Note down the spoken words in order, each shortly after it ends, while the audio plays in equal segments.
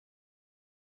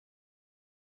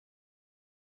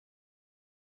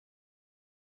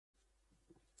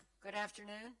Good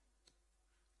afternoon.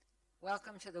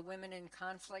 Welcome to the Women in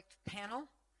Conflict panel.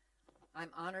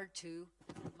 I'm honored to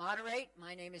moderate.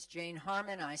 My name is Jane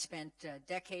Harmon. I spent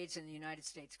decades in the United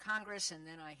States Congress, and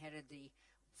then I headed the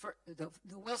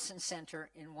Wilson Center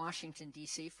in Washington,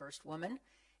 D.C., first woman.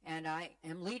 And I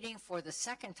am leading for the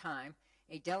second time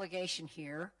a delegation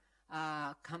here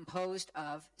composed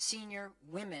of senior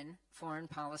women foreign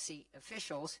policy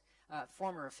officials,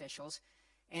 former officials,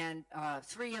 and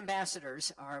three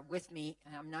ambassadors are with me.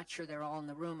 I'm not sure they're all in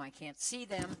the room. I can't see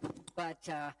them, but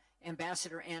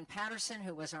Ambassador Ann Patterson,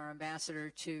 who was our ambassador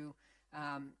to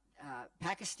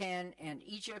Pakistan and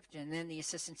Egypt, and then the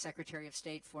Assistant Secretary of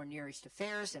State for Near East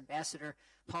Affairs, Ambassador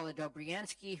Paula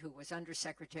Dobriansky, who was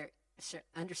Undersecretary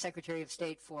of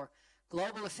State for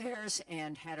Global Affairs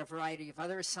and had a variety of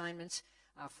other assignments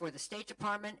for the State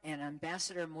Department, and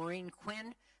Ambassador Maureen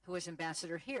Quinn, who was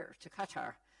ambassador here to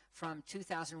Qatar from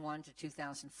 2001 to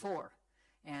 2004.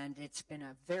 And it's been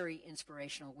a very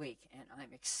inspirational week, and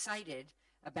I'm excited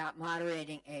about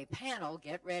moderating a panel,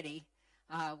 get ready,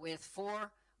 with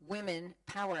four women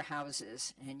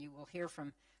powerhouses, and you will hear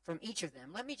from each of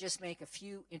them. Let me just make a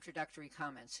few introductory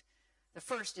comments. The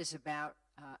first is about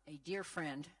a dear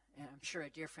friend, and I'm sure a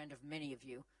dear friend of many of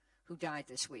you, who died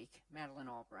this week, Madeleine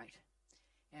Albright.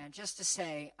 And just to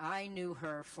say, I knew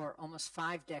her for almost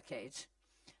 5 decades.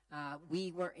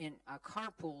 We were in a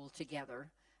carpool together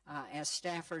as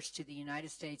staffers to the United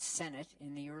States Senate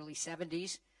in the early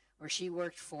 70s, where she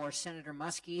worked for Senator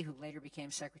Muskie, who later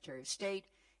became Secretary of State,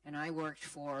 and I worked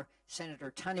for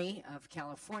Senator Tunney of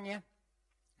California.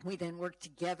 We then worked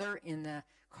together in the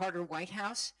Carter White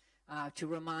House to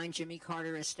remind Jimmy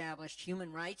Carter established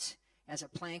human rights as a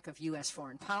plank of U.S.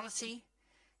 foreign policy.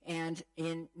 And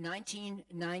in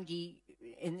 1990,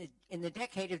 in the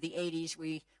decade of the 80s,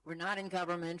 we were not in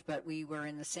government, but we were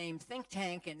in the same think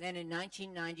tank. And then in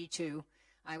 1992,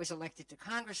 I was elected to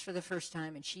Congress for the first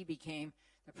time, and she became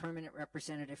the permanent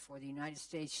representative for the United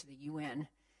States to the UN,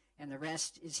 and the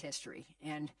rest is history.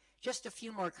 And just a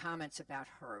few more comments about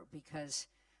her, because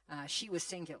she was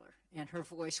singular, and her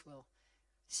voice will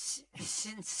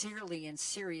sincerely and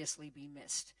seriously be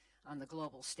missed on the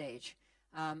global stage.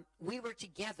 We were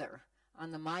together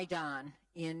on the Maidan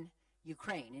in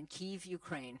Ukraine, in Kyiv,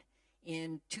 Ukraine,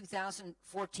 in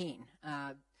 2014.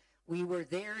 We were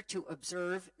there to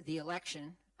observe the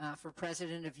election for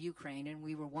president of Ukraine, and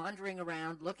we were wandering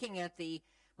around looking at the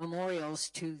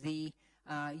memorials to the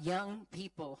young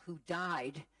people who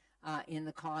died in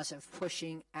the cause of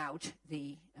pushing out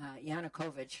the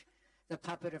Yanukovych, the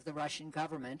puppet of the Russian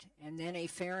government, and then a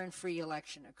fair and free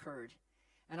election occurred.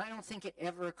 And I don't think it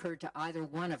ever occurred to either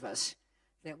one of us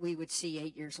that we would see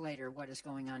 8 years later what is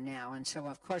going on now. And so,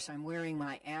 of course, I'm wearing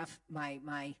my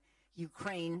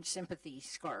Ukraine sympathy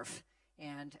scarf.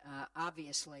 And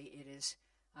obviously, it is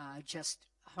just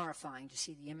horrifying to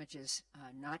see the images,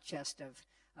 not just of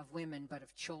women, but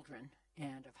of children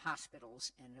and of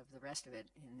hospitals and of the rest of it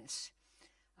in this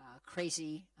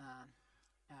crazy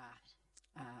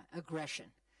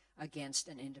aggression against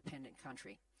an independent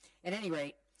country. At any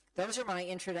rate, those are my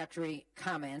introductory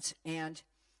comments, and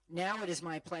now it is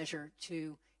my pleasure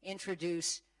to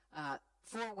introduce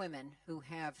 4 women who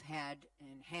have had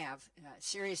and have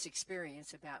serious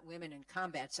experience about women in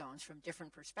combat zones from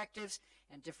different perspectives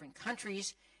and different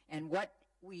countries. And what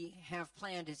we have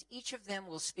planned is each of them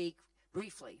will speak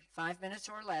briefly, 5 minutes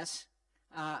or less,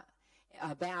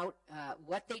 about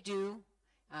what they do,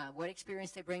 what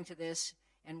experience they bring to this,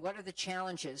 and what are the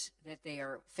challenges that they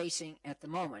are facing at the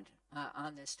moment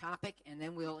on this topic. And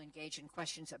then we'll engage in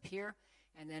questions up here,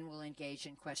 and then we'll engage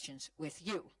in questions with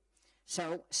you.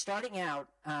 So starting out,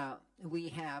 we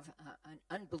have an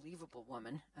unbelievable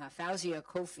woman, Fawzia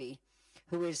Koofi,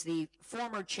 who is the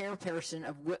former chairperson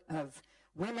of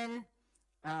Women,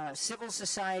 Civil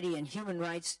Society and Human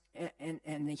Rights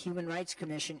and the Human Rights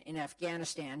Commission in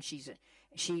Afghanistan.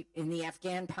 She in the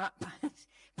Afghan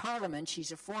Parliament.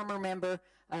 She's a former member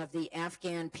of the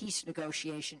Afghan peace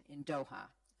negotiation in Doha,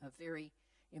 a very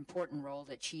important role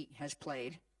that she has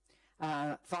played.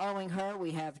 Following her,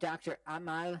 we have Dr.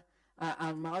 Amal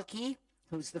al-Malki,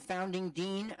 who's the founding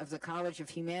dean of the College of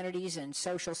Humanities and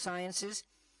Social Sciences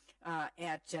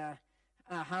at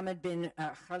Hamad bin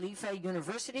Khalifa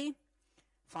University.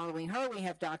 Following her, we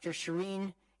have Dr.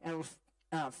 Shireen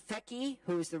El-Feki,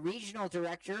 who is the regional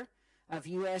director of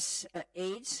U.S.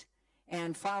 AIDS.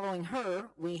 And following her,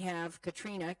 we have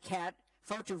Katrina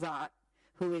Fotovat,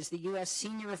 who is the U.S.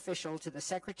 senior official to the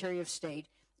Secretary of State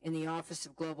in the Office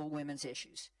of Global Women's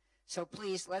Issues. So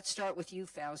please, let's start with you,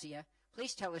 Fawzia.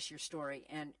 Please tell us your story.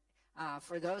 And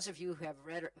for those of you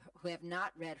who have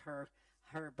not read her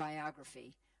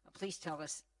biography, please tell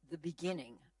us the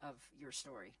beginning of your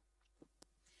story.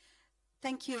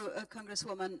 Thank you,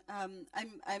 Congresswoman.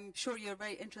 I'm sure you're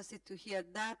very interested to hear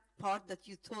that part that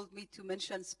you told me to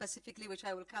mention specifically, which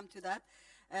I will come to that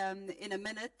in a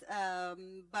minute.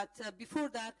 But before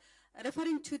that,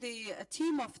 referring to the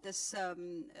theme of this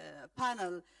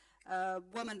panel,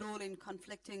 women's role in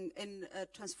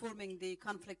transforming the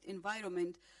conflict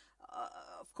environment,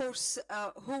 of course,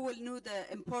 who will know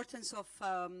the importance of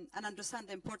and understand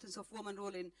the importance of women's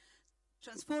role in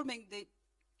transforming the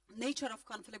nature of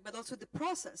conflict, but also the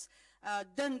process,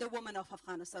 than the women of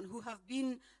Afghanistan, who have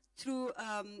been through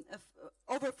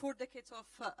over 4 decades of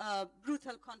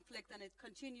brutal conflict, and it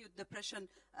continued repression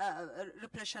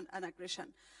and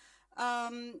aggression.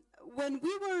 When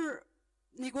we were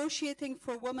negotiating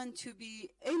for women to be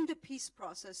in the peace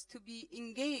process, to be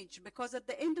engaged, because at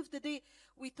the end of the day,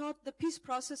 we thought the peace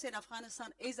process in Afghanistan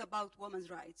is about women's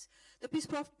rights. The peace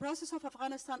process of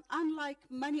Afghanistan, unlike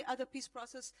many other peace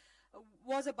processes,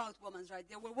 was about women's rights.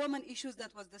 There were women issues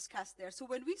that was discussed there. So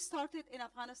when we started in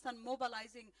Afghanistan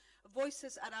mobilizing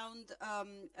voices around,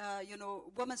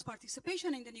 women's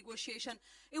participation in the negotiation,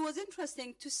 it was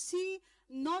interesting to see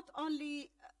not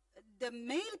only the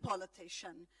male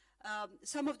politician,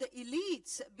 some of the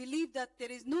elites believe that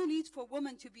there is no need for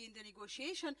women to be in the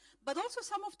negotiation, but also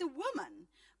some of the women,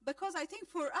 because I think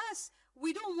for us,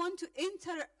 we don't want to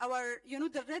enter our,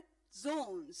 the red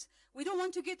zones. We don't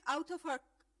want to get out of our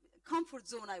comfort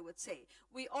zone, I would say.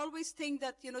 We always think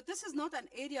that, this is not an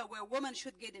area where women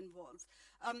should get involved.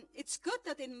 It's good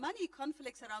that in many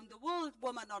conflicts around the world,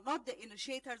 women are not the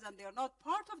initiators and they are not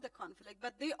part of the conflict,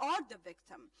 but they are the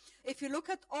victim. If you look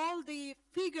at all the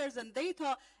figures and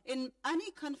data in any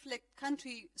conflict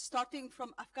country, starting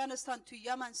from Afghanistan to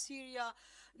Yemen, Syria,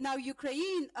 now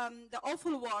Ukraine, the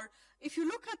awful war, if you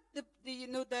look at the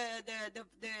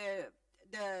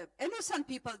innocent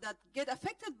people that get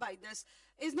affected by this,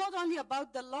 is not only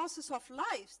about the losses of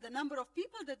lives, the number of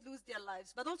people that lose their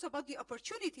lives, but also about the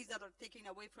opportunities that are taken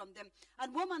away from them.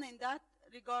 And women in that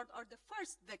regard are the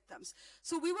first victims.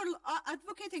 So we were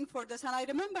advocating for this. And I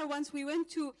remember once we went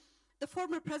to the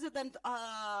former president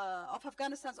of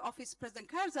Afghanistan's office, President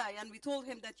Karzai, and we told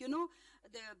him that,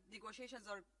 the negotiations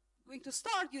are going to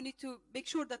start, you need to make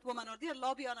sure that women are there,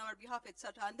 lobby on our behalf,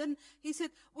 etc. And then he said,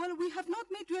 well, we have not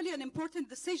made really an important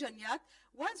decision yet.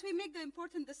 Once we make the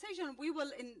important decision, we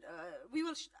will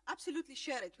absolutely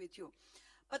share it with you.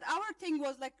 But our thing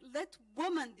was like, let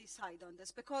women decide on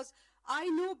this, because I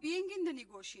know being in the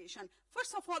negotiation,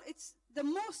 first of all, it's the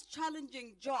most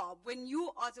challenging job when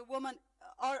you as a woman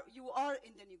you are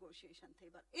in the negotiation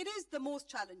table. It is the most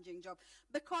challenging job,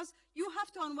 because you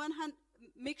have to, on one hand,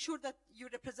 make sure that you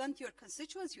represent your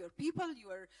constituents, your people,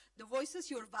 the voices,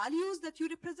 your values that you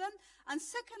represent. And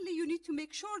secondly, you need to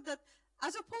make sure that,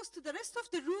 as opposed to the rest of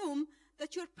the room,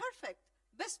 that you're perfect,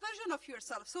 best version of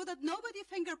yourself, so that nobody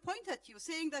finger point at you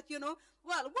saying that,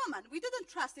 well, woman, we didn't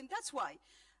trust him, that's why.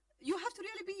 You have to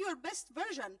really be your best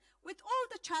version. With all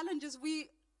the challenges, we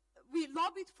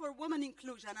lobbied for women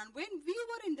inclusion, and when we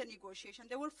were in the negotiation,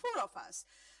 there were 4 of us.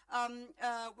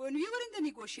 When we were in the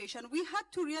negotiation, we had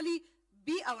to really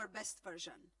be our best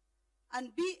version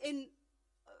and be in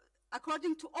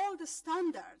according to all the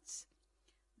standards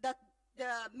that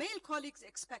the male colleagues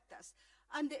expect us.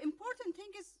 And the important thing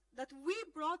is that we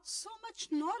brought so much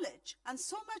knowledge and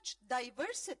so much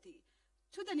diversity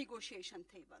to the negotiation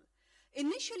table.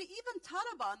 Initially, even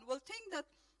Taliban will think that,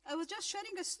 I was just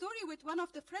sharing a story with one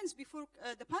of the friends before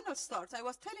the panel starts. I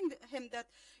was telling him that,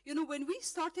 when we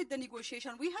started the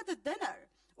negotiation, we had a dinner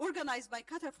organized by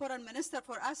Qatar foreign minister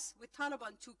for us with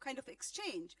Taliban to kind of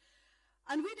exchange.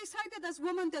 And we decided as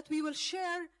women that we will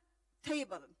share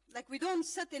table. Like, we don't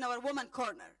sit in our woman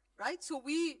corner, right? So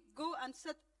we go and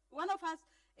sit, one of us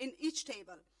in each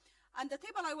table. And the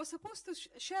table I was supposed to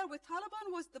share with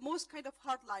Taliban was the most kind of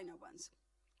hardliner ones.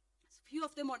 A few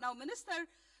of them are now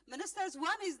ministers.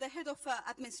 One is the head of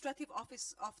administrative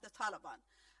office of the Taliban.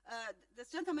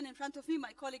 This gentleman in front of me,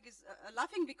 my colleague, is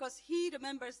laughing because he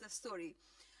remembers the story.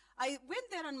 I went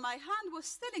there and my hand was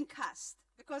still in cast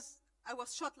because I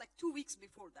was shot like 2 weeks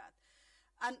before that.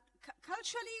 And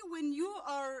culturally, when you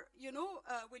are,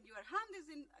 when your hand is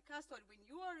in a cast, or when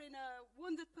you are in a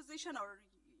wounded position, or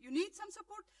you need some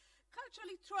support,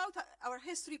 culturally throughout our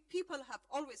history, people have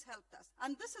always helped us.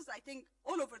 And this is, I think,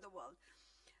 all over the world.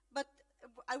 But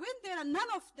I went there and none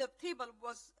of the table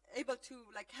was able to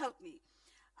help me.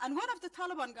 And one of the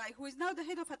Taliban guy, who is now the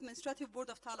head of administrative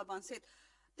board of Taliban, said,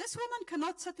 this woman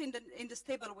cannot sit in this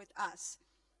table with us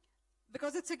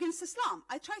because it's against Islam.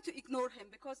 I tried to ignore him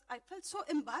because I felt so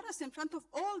embarrassed in front of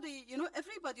all the,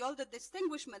 everybody, all the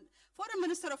distinguishment, foreign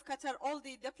minister of Qatar, all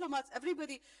the diplomats,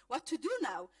 everybody, what to do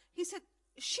now? He said,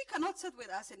 she cannot sit with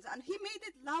us. And he made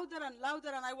it louder and louder,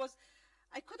 and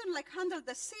I couldn't handle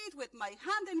the seat with my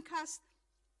hand in cast.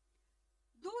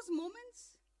 Those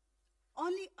moments,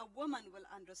 only a woman will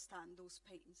understand those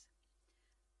pains.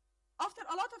 After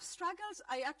a lot of struggles,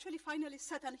 I actually finally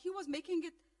sat, and he was making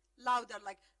it louder,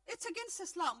 like, it's against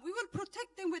Islam. We will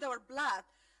protect them with our blood.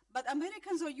 But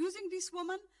Americans are using this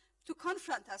woman to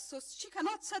confront us, so she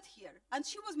cannot sit here. And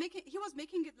he was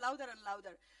making it louder and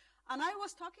louder. And I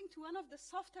was talking to one of the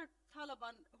softer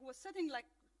Taliban who was sitting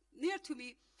near to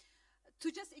me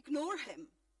to just ignore him.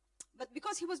 But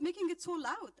because he was making it so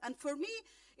loud. And for me,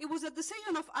 it was a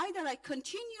decision of either I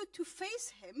continue to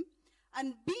face him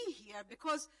and be here,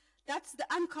 because that's the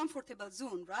uncomfortable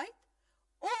zone, right?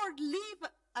 Or leave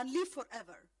and live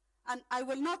forever. And I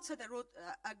will not set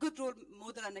a good role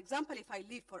model and example if I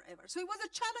live forever. So it was a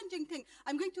challenging thing.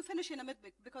 I'm going to finish in a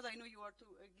minute because I know you are to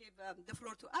give the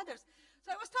floor to others.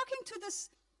 So I was talking to this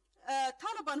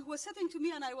Taliban who was sitting to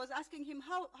me, and I was asking him,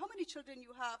 how many children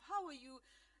you have? How are you?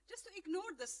 Just to ignore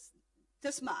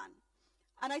this man.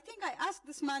 And I think I asked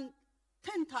this man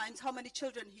 10 times how many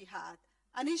children he had.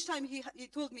 And each time he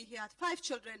told me he had 5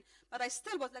 children, but I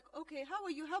still was like, okay, how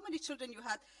are you? How many children you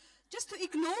had? Just to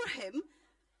ignore him.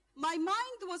 My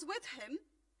mind was with him,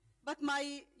 but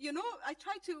I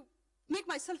tried to make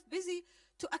myself busy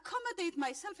to accommodate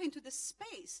myself into this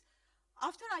space.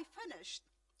 After I finished,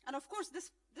 and of course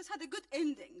this had a good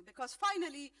ending, because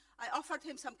finally I offered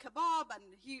him some kebab, and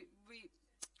we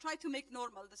tried to make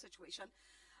normal the situation.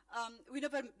 We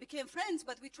never became friends,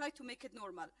 but we tried to make it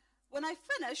normal. When I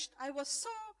finished, I was so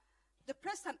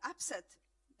depressed and upset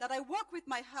that I walked with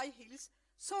my high heels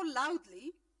so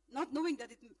loudly, not knowing that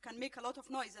it can make a lot of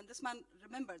noise, and this man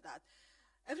remembered that.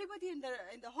 Everybody in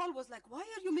the hall was like, why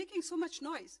are you making so much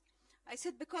noise? I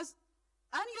said, because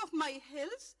any of my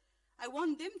heels, I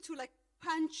want them to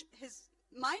punch his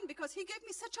mind, because he gave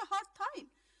me such a hard time.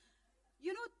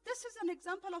 This is an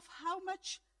example of how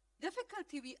much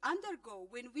difficulty we undergo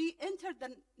when we enter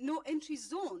the no entry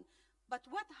zone. But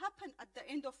what happened at the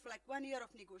end of 1 year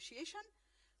of negotiation?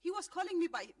 He was calling me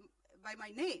by my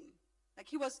name.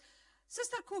 He was,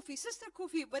 Sister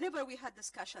Kofi, whenever we had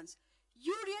discussions.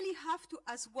 You really have to,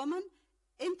 as women,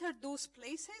 enter those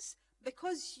places,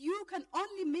 because you can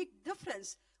only make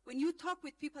difference when you talk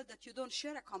with people that you don't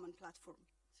share a common platform.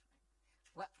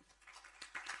 Well,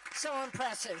 so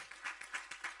impressive.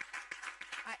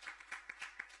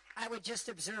 I would just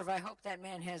observe, I hope that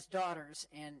man has daughters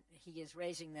and he is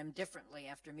raising them differently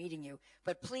after meeting you.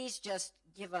 But please just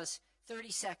give us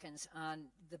 30 seconds on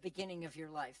the beginning of your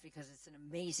life, because it's an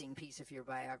amazing piece of your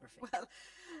biography.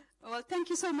 Well, thank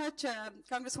you so much,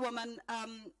 Congresswoman.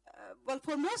 Well,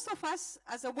 for most of us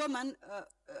as a woman,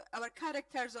 our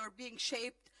characters are being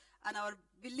shaped, and our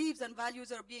beliefs and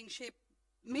values are being shaped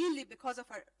mainly because of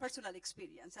our personal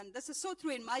experience. And this is so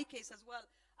true in my case as well,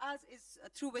 as is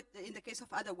true in the case of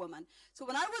other women. So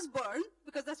when I was born,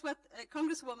 because that's what a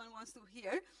Congresswoman wants to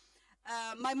hear,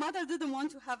 my mother didn't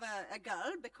want to have a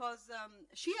girl, because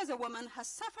she as a woman has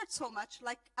suffered so much,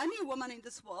 like any woman in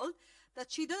this world,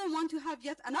 that she didn't want to have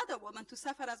yet another woman to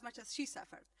suffer as much as she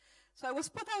suffered. So I was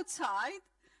put outside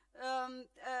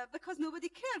because nobody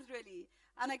cared really.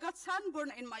 And I got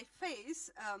sunburn in my face,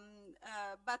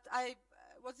 but I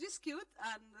was rescued,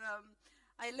 and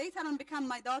I later on became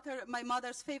my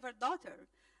mother's favorite daughter.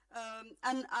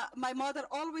 And my mother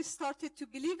always started to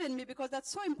believe in me, because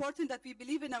that's so important that we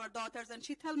believe in our daughters. And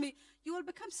she told me, you will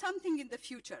become something in the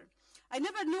future. I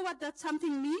never knew what that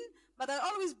something mean, but I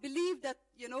always believed that,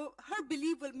 her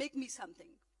belief will make me something.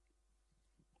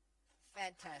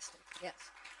 Fantastic, yes.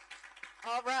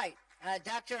 All right,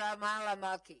 Dr. Amala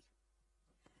Malki.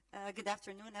 Good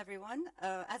afternoon, everyone.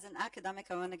 As an academic,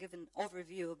 I want to give an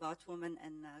overview about women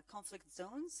in conflict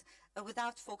zones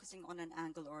without focusing on an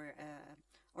angle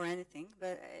or anything.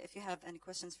 But if you have any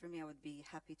questions for me, I would be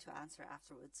happy to answer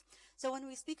afterwards. So when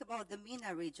we speak about the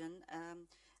MENA region,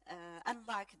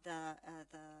 unlike the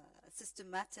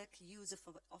systematic use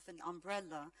of an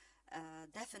umbrella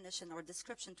definition or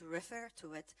description to refer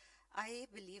to it, I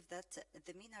believe that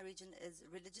the MENA region is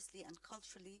religiously and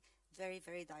culturally very,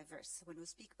 very diverse. When we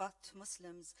speak about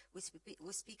Muslims, we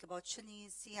speak about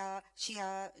Sunnis,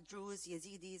 Shia, Druze,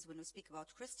 Yazidis. When we speak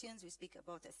about Christians, we speak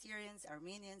about Assyrians,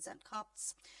 Armenians, and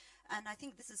Copts. And I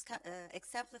think this is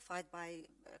exemplified by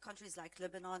countries like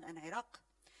Lebanon and Iraq.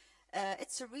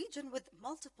 It's a region with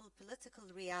multiple political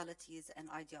realities and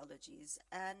ideologies,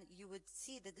 and you would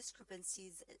see the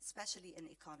discrepancies, especially in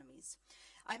economies.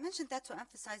 I mentioned that to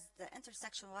emphasize the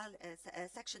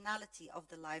intersectionality of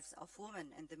the lives of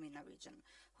women in the MENA region,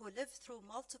 who live through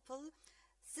multiple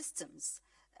systems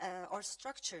or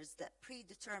structures that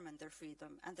predetermine their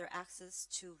freedom and their access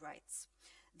to rights.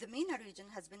 The MENA region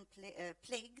has been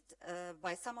plagued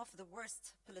by some of the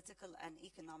worst political and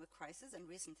economic crises in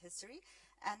recent history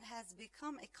and has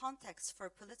become a context for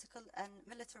political and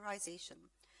militarization.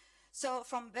 So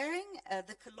from bearing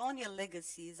the colonial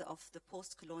legacies of the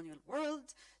post-colonial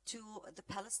world to the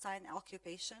Palestine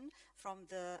occupation, from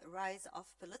the rise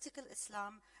of political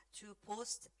Islam to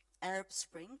post-Arab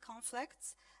Spring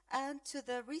conflicts, and to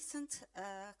the recent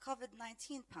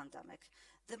COVID-19 pandemic,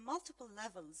 the multiple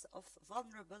levels of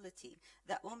vulnerability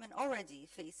that women already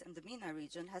face in the MENA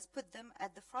region has put them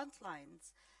at the front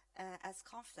lines as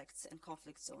conflicts in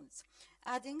conflict zones,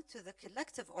 adding to the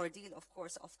collective ordeal, of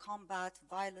course, of combat,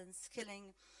 violence,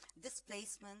 killing,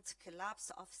 displacement,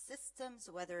 collapse of systems,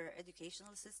 whether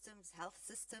educational systems, health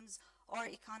systems, or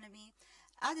economy.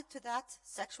 Added to that,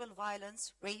 sexual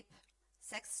violence, rape,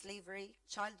 sex slavery,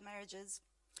 child marriages.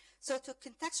 So to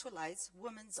contextualize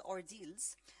women's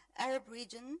ordeals, Arab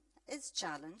region is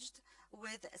challenged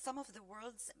with some of the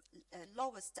world's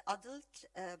lowest adult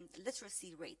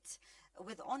literacy rate,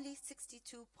 with only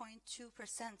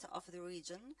 62.2% of the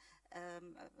region,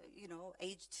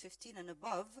 aged 15 and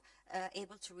above,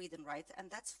 able to read and write, and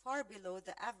that's far below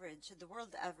the average, the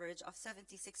world average of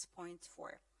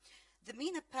 76.4. The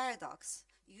MENA paradox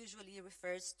usually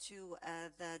refers to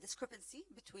the discrepancy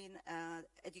between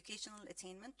educational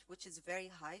attainment, which is very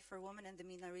high for women in the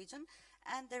MENA region,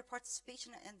 and their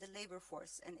participation in the labor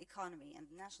force and economy and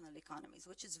national economies,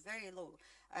 which is very low.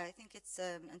 I think it's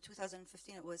in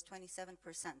 2015 it was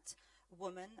 27%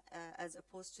 women as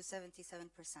opposed to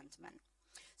 77% men.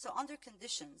 So under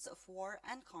conditions of war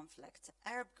and conflict,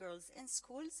 Arab girls in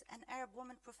schools and Arab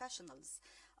women professionals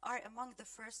are among the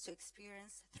first to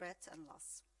experience threat and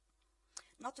loss.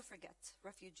 Not to forget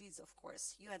refugees, of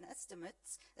course. UN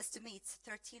estimates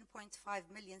 13.5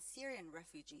 million Syrian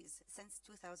refugees since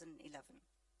 2011.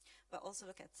 But also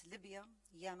look at Libya,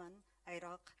 Yemen,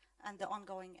 Iraq, and the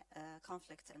ongoing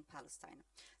conflict in Palestine.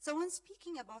 So when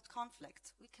speaking about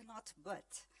conflict, we cannot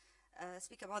but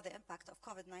speak about the impact of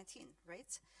COVID-19,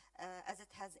 right? As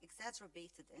it has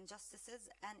exacerbated injustices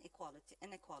and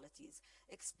inequalities,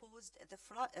 exposed the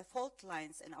fault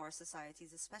lines in our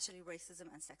societies, especially racism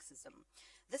and sexism.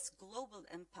 This global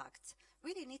impact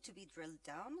really need to be drilled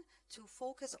down to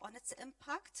focus on its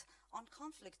impact on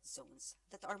conflict zones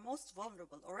that are most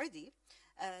vulnerable already,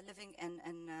 living in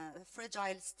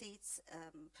fragile states,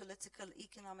 political,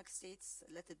 economic states,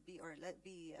 let it be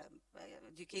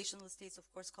educational states, of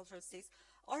course, cultural states,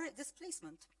 or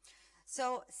displacement.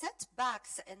 So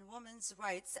setbacks in women's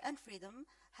rights and freedom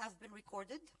have been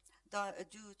recorded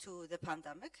due to the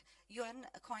pandemic. UN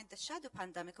coined the shadow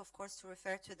pandemic, of course, to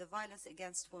refer to the violence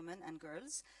against women and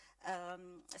girls,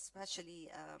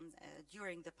 especially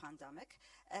during the pandemic.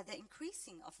 The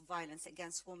increasing of violence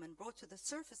against women brought to the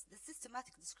surface the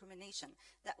systematic discrimination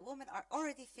that women are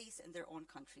already face in their own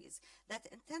countries, that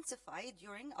intensify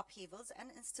during upheavals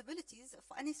and instabilities of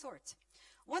any sort.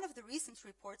 One of the recent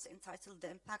reports, entitled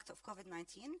The Impact of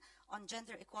COVID-19 on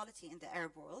Gender Equality in the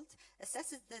Arab World,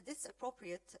 assesses the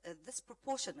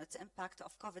disproportionate impact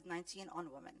of COVID-19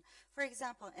 on women. For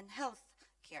example, in health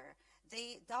care,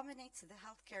 they dominate the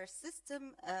healthcare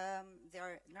system. There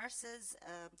are nurses,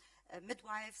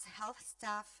 midwives, health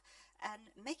staff,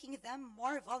 and making them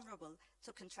more vulnerable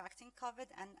to contracting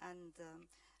COVID and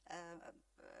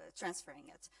transferring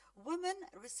it. Women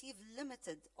receive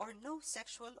limited or no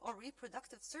sexual or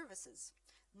reproductive services,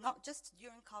 not just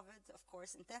during COVID, of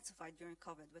course, intensified during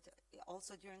COVID, but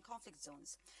also during conflict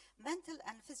zones. Mental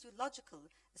and physiological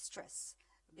stress,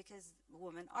 because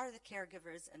women are the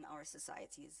caregivers in our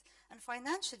societies. And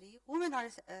financially, women are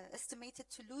estimated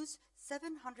to lose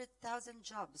 700,000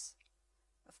 jobs,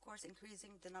 of course,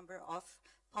 increasing the number of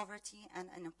poverty and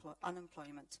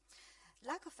unemployment.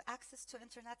 Lack of access to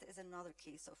internet is another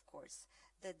case, of course,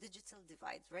 the digital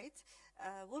divide, right?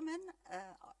 Women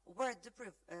were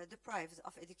deprived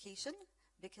of education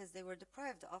because they were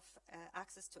deprived of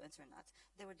access to internet.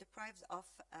 They were deprived of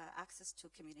access to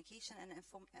communication and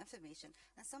information,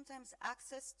 and sometimes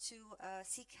access to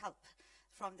seek help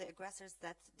from the aggressors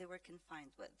that they were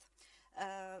confined with.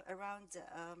 Around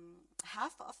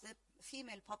half of the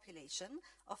female population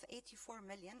of 84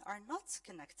 million are not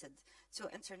connected to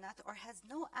internet or has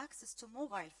no access to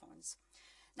mobile phones.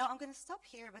 Now I'm going to stop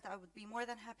here, but I would be more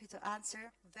than happy to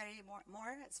answer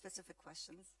more specific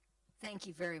questions. Thank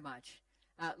you very much.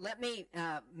 Let me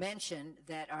mention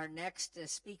that our next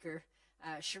speaker,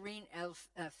 Shireen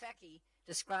El-Feki,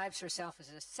 describes herself as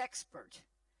a sexpert.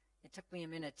 It took me a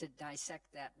minute to dissect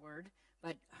that word,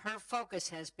 but her focus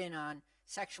has been on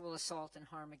sexual assault and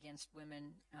harm against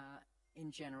women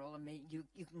in general. I mean,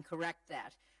 you can correct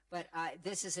that. But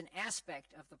this is an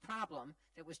aspect of the problem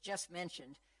that was just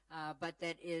mentioned, but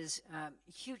that is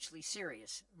hugely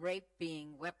serious. Rape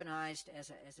being weaponized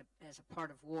as a part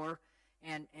of war,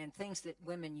 and things that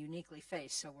women uniquely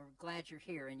face. So we're glad you're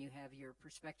here and you have your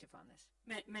perspective on this.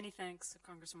 Many thanks,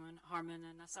 Congresswoman Harman,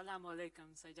 and assalamu alaikum,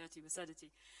 Sayyidati wa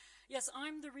Sadati. Yes,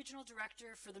 I'm the Regional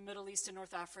Director for the Middle East and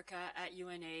North Africa at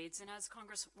UNAIDS, and as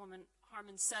Congresswoman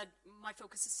Harman said, my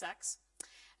focus is sex,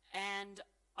 and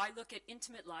I look at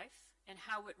intimate life and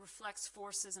how it reflects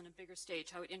forces on a bigger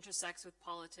stage, how it intersects with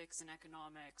politics and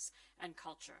economics and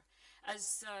culture.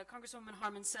 As Congresswoman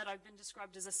Harman said, I've been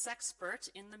described as a sexpert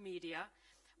in the media,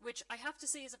 which I have to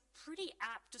say is a pretty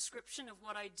apt description of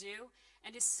what I do,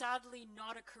 and is sadly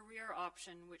not a career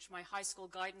option which my high school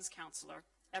guidance counselor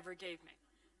ever gave me.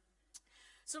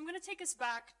 So I'm going to take us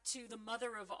back to the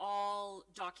mother of all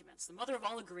documents, the mother of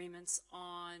all agreements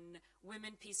on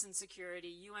women, peace, and security,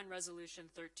 UN Resolution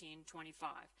 1325.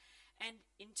 And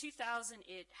in 2000,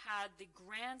 it had the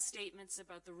grand statements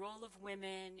about the role of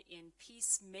women in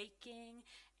peacemaking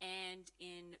and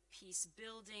in peace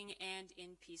building and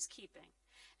in peacekeeping.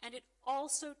 And it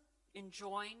also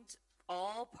enjoined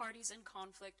all parties in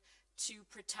conflict to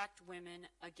protect women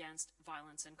against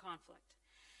violence and conflict.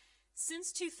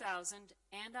 Since 2000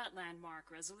 and that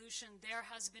landmark resolution, there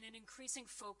has been an increasing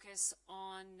focus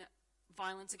on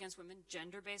violence against women,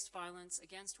 gender-based violence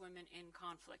against women in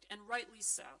conflict, and rightly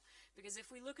so, because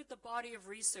if we look at the body of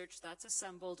research that's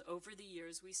assembled over the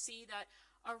years, we see that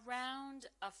around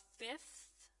a fifth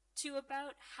to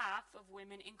about half of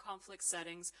women in conflict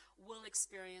settings will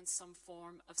experience some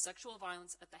form of sexual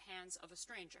violence at the hands of a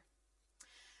stranger.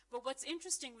 But what's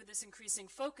interesting with this increasing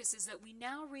focus is that we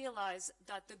now realize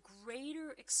that the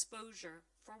greater exposure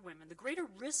for women, the greater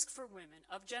risk for women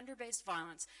of gender-based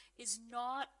violence is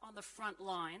not on the front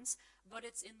lines, but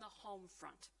it's in the home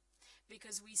front.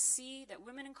 Because we see that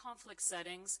women in conflict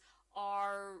settings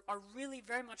are really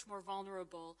very much more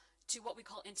vulnerable to what we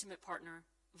call intimate partner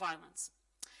violence.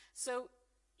 So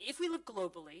if we look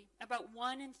globally, about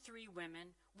 1 in 3 women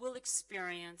will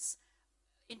experience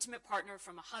intimate partner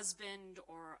from a husband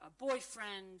or a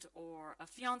boyfriend or a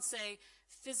fiance,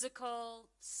 physical,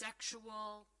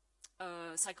 sexual,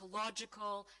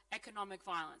 psychological, economic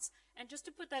violence. And just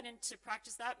to put that into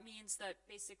practice, that means that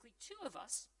basically 2 of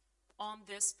us on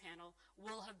this panel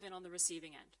will have been on the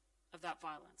receiving end of that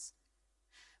violence.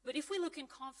 But if we look in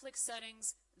conflict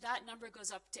settings, that number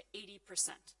goes up to 80%.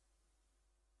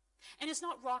 And it's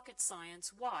not rocket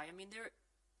science. Why? I mean,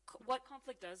 what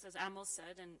conflict does, as Amal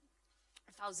said, and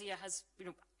Fauzia has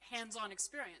hands-on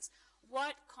experience,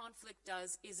 what conflict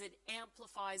does is it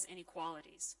amplifies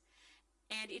inequalities.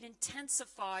 And it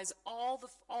intensifies all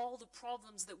the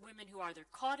problems that women who are either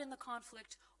caught in the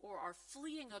conflict or are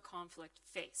fleeing a conflict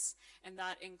face. And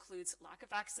that includes lack of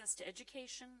access to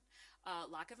education,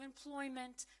 lack of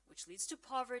employment, which leads to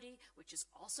poverty, which is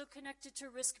also connected to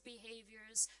risk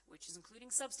behaviors, which is including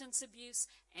substance abuse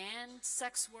and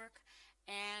sex work.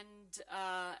 And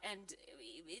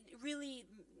it really,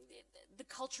 the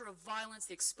culture of violence,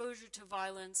 the exposure to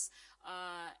violence,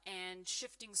 and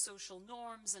shifting social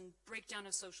norms and breakdown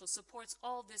of social supports,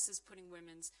 all this is putting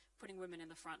women in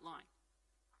the front line.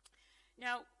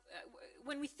 Now,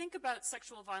 when we think about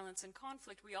sexual violence and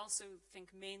conflict, we also think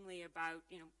mainly about,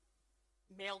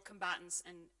 male combatants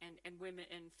and women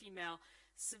and female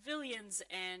civilians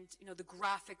and, the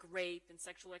graphic rape and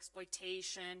sexual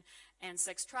exploitation and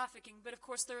sex trafficking. But of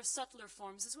course, there are subtler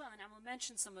forms as well. And I will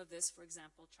mention some of this, for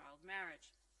example, child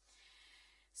marriage.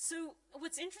 So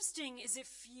what's interesting is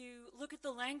if you look at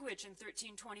the language in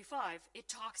 1325, it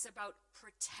talks about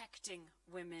protecting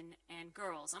women and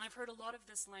girls. And I've heard a lot of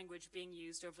this language being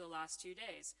used over the last 2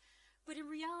 days. But in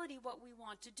reality, what we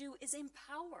want to do is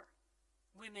empower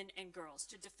women and girls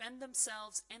to defend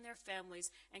themselves and their families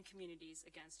and communities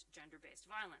against gender-based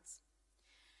violence.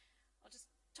 I'll just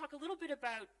talk a little bit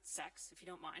about sex, if you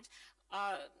don't mind.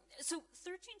 So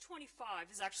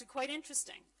 1325 is actually quite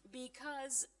interesting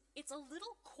because it's a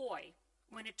little coy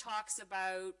when it talks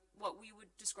about what we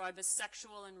would describe as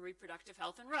sexual and reproductive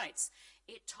health and rights.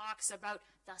 It talks about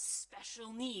the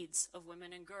special needs of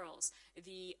women and girls,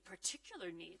 the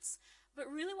particular needs. But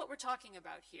really what we're talking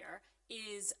about here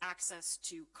is access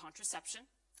to contraception,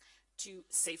 to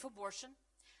safe abortion,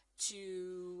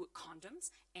 to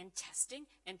condoms and testing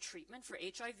and treatment for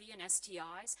HIV and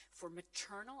STIs, for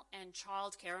maternal and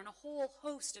child care, and a whole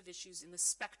host of issues in the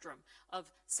spectrum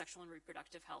of sexual and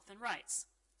reproductive health and rights.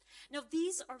 Now,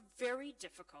 these are very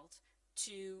difficult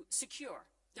to secure.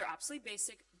 They're absolutely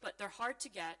basic, but they're hard to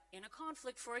get in a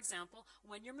conflict, for example,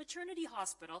 when your maternity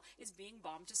hospital is being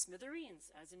bombed to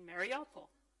smithereens, as in Mariupol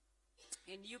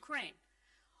in Ukraine.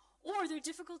 Or they're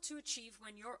difficult to achieve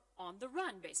when you're on the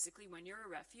run, basically, when you're a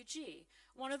refugee.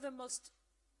 One of the most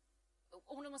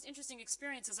interesting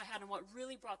experiences I had, and what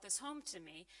really brought this home to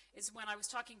me, is when I was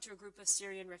talking to a group of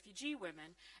Syrian refugee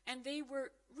women, and they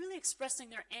were really expressing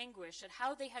their anguish at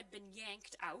how they had been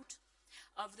yanked out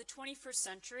of the 21st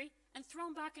century and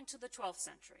thrown back into the 12th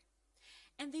century.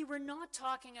 And they were not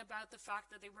talking about the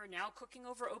fact that they were now cooking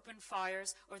over open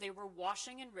fires or they were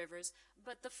washing in rivers,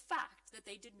 but the fact that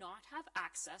they did not have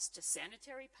access to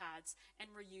sanitary pads and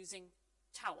were using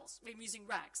towels, using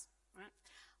rags. Right?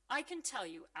 I can tell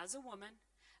you, as a woman,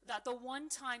 that the one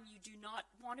time you do not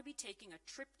want to be taking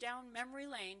a trip down memory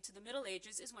lane to the Middle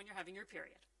Ages is when you're having your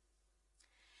period.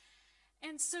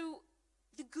 And so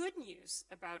the good news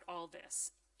about all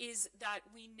this is that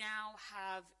we now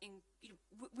have,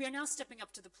 we are now stepping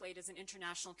up to the plate as an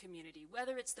international community,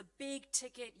 whether it's the big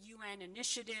ticket UN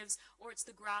initiatives or it's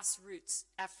the grassroots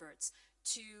efforts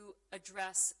to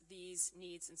address these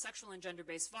needs in sexual and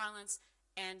gender-based violence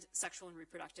and sexual and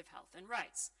reproductive health and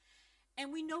rights.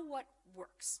 And we know what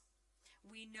works.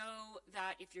 We know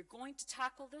that if you're going to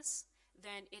tackle this,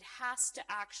 then it has to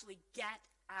actually get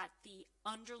at the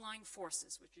underlying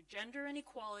forces, which are gender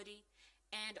inequality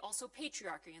and also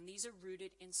patriarchy, and these are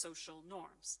rooted in social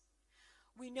norms.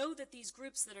 We know that these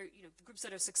groups that are, the groups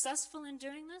that are successful in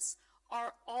doing this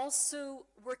are also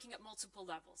working at multiple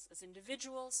levels. As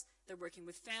individuals, they're working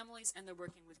with families, and they're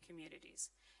working with communities.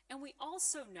 And we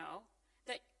also know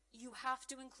that you have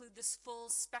to include this full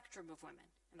spectrum of women,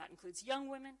 and that includes young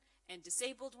women and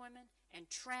disabled women and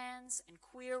trans and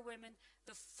queer women,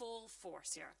 the full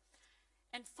force here.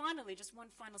 And finally, just one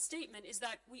final statement, is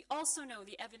that we also know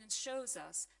the evidence shows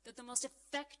us that the most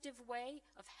effective way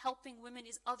of helping women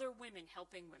is other women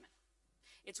helping women.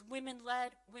 It's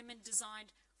women-led,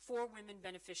 women-designed, for women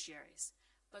beneficiaries.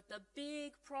 But the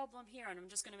big problem here, and I'm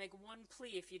just going to make one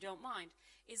plea if you don't mind,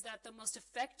 is that the most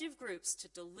effective groups to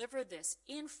deliver this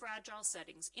in fragile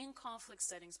settings, in conflict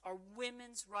settings, are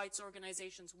women's rights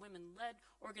organizations, women-led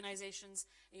organizations,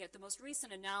 and yet the most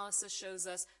recent analysis shows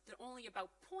us that only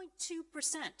about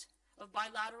 0.2% of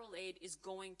bilateral aid is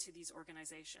going to these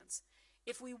organizations.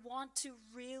 If we want to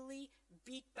really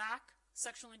beat back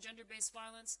sexual and gender-based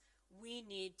violence, we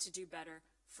need to do better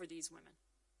for these women.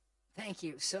 Thank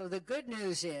you. So the good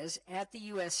news is, at the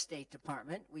U.S. State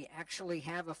Department, we actually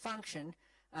have a function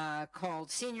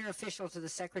called Senior Official to the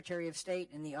Secretary of State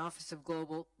in the Office of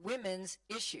Global Women's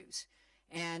Issues.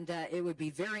 And it would be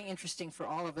very interesting for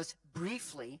all of us,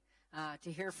 briefly, to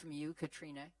hear from you,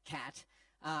 Katrina, Kat,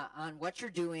 on what you're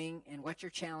doing and what your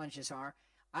challenges are.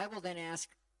 I will then ask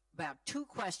about 2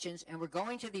 questions, and we're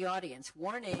going to the audience.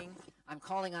 Warning, I'm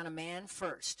calling on a man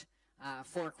first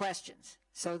for questions.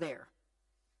 So there.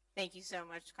 Thank you so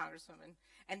much, Congresswoman.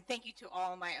 And thank you to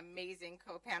all my amazing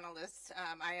co-panelists.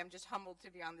 I am just humbled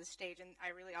to be on this stage, and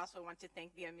I really also want to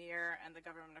thank the Emir and the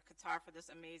government of Qatar for this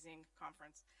amazing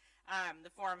conference. The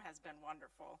forum has been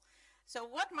wonderful. So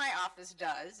what my office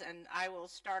does, and I will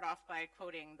start off by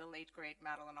quoting the late, great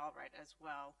Madeleine Albright as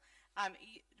well,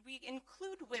 we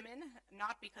include women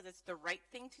not because it's the right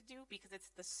thing to do, because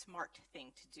it's the smart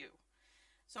thing to do.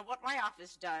 So what my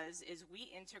office does is we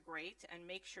integrate and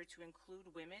make sure to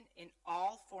include women in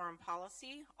all foreign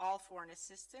policy, all foreign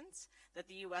assistance that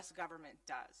the U.S. government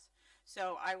does.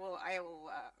 So I will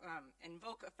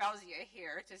invoke Fauzia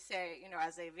here to say,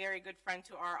 as a very good friend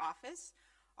to our office,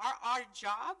 our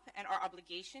job and our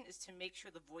obligation is to make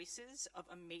sure the voices of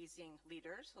amazing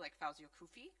leaders like Fauzia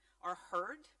Kufi are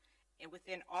heard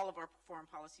within all of our foreign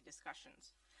policy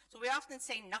discussions. So we often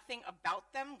say nothing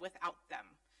about them without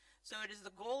them. So it is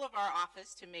the goal of our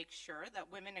office to make sure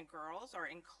that women and girls are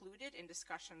included in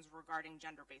discussions regarding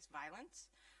gender-based violence,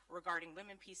 regarding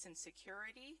women, peace, and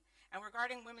security, and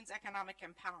regarding women's economic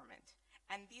empowerment.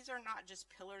 And these are not just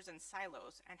pillars and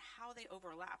silos, and how they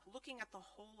overlap, looking at the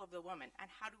whole of the woman, and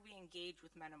how do we engage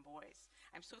with men and boys.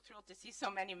 I'm so thrilled to see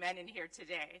so many men in here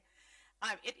today.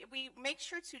 We make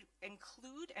sure to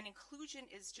include, and inclusion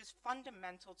is just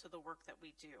fundamental to the work that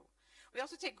we do. We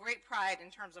also take great pride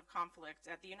in terms of conflict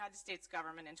that the United States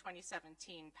government in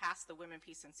 2017 passed the Women,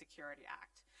 Peace, and Security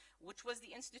Act, which was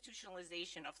the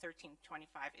institutionalization of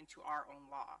 1325 into our own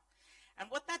law.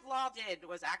 And what that law all did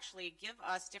was actually give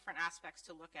us different aspects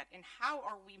to look at and how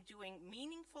are we doing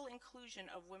meaningful inclusion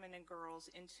of women and girls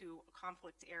into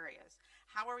conflict areas?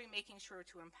 How are we making sure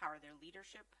to empower their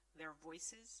leadership, their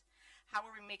voices? How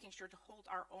are we making sure to hold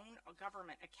our own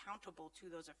government accountable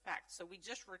to those effects? So we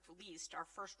just released our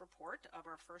first report of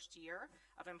our first year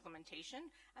of implementation,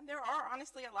 and there are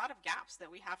honestly a lot of gaps that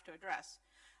we have to address.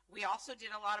 We also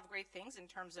did a lot of great things in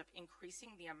terms of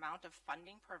increasing the amount of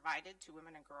funding provided to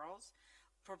women and girls,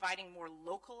 providing more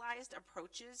localized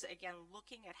approaches, again,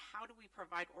 looking at how do we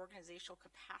provide organizational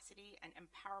capacity and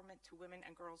empowerment to women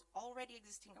and girls already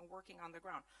existing and working on the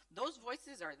ground. Those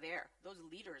voices are there. Those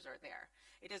leaders are there.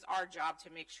 It is our job to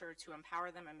make sure to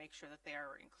empower them and make sure that they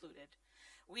are included.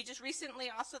 We just recently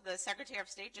also, the Secretary of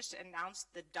State just announced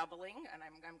the doubling, and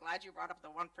I'm glad you brought up the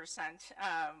 1%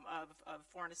 of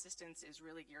foreign assistance is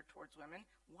really geared towards women.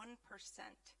 1%.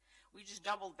 We just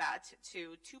doubled that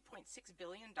to $2.6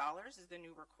 billion is the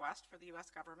new request for the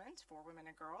U.S. government for women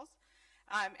and girls.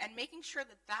 And making sure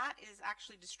that that is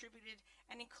actually distributed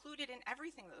and included in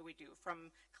everything that we do, from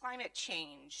climate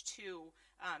change to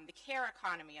the care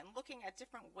economy, and looking at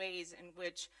different ways in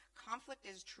which conflict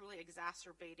is truly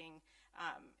exacerbating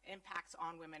impacts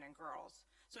on women and girls.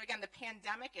 So again, the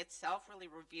pandemic itself really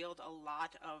revealed a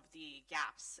lot of the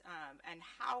gaps and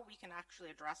how we can actually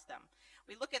address them.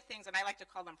 We look at things, and I like to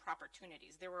call them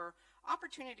opportunities. There were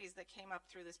opportunities that came up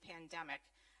through this pandemic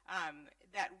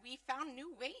that we found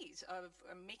new ways of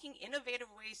making innovative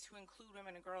ways to include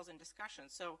women and girls in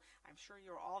discussions. So I'm sure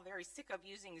you're all very sick of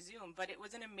using Zoom, but it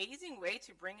was an amazing way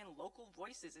to bring in local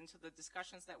voices into the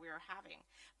discussions that we are having,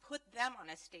 put them on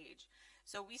a stage.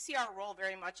 So we see our role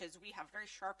very much as we have very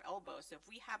sharp elbows. So if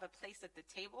we have a place at the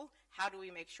table, how do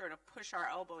we make sure to push our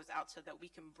elbows out so that we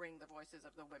can bring the voices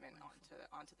of the women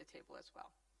onto the table as well?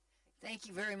 Thank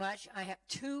you very much. I have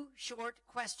two short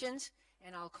questions,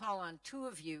 and I'll call on two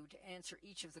of you to answer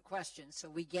each of the questions so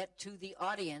we get to the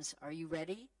audience. Are you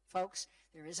ready, folks?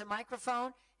 There is a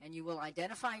microphone, and you will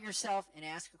identify yourself and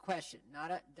ask a question.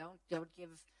 Don't give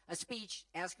a speech,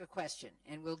 ask a question,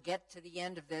 and we'll get to the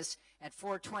end of this at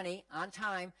 4:20 on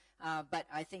time, but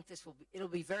I think it'll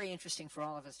be very interesting for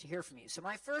all of us to hear from you. So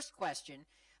my first question,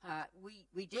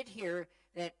 we did hear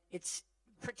that it's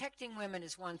protecting women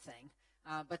is one thing,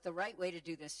 but the right way to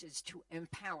do this is to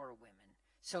empower women.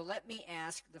 So let me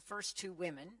ask the first two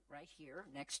women right here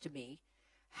next to me,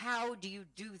 how do you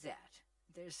do that?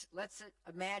 Let's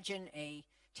imagine a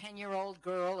 10-year-old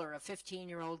girl or a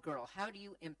 15-year-old girl. How do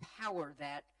you empower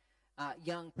that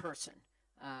young person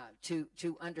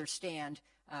to understand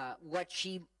what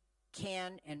she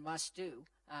can and must do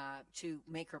to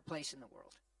make her place in the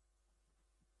world?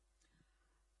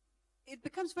 It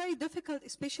becomes very difficult,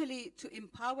 especially to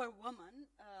empower women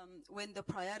when the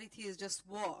priority is just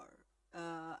war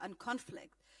and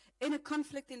conflict. In a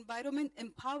conflict environment,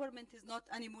 empowerment is not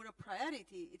anymore a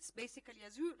priority. It's basically,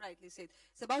 as you rightly said,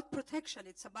 it's about protection.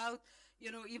 It's about,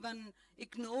 even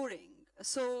ignoring.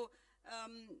 So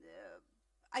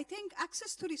I think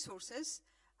access to resources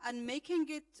and making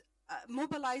it,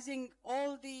 mobilizing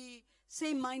all the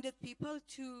same-minded people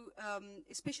to,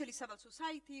 especially civil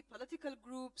society, political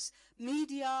groups,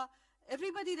 media,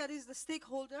 everybody that is the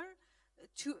stakeholder,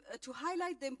 to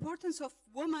highlight the importance of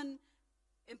women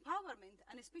empowerment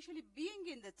and especially being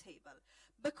in the table.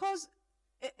 Because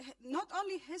not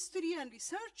only history and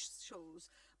research shows,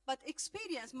 but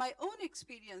experience, my own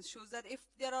experience shows that if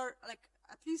there are,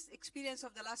 at least experience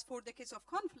of the last 4 decades of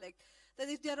conflict, that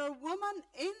if there are women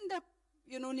in the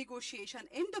negotiation,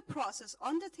 in the process,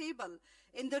 on the table,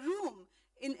 in the room,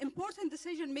 in important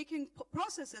decision-making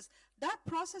processes, that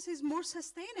process is more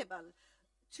sustainable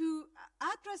to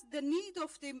address the need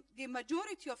of the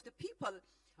majority of the people,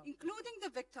 including the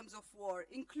victims of war,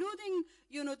 including,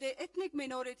 the ethnic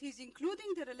minorities, including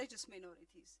the religious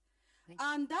minorities.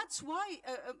 And that's why,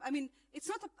 it's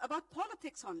not about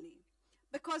politics only,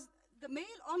 because the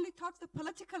male only talks the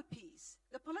political piece.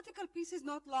 The political piece is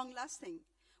not long-lasting.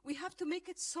 We have to make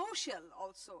it social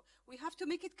also. We have to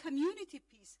make it community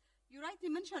peace. You rightly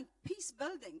mentioned peace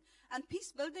building. And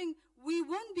peace building, we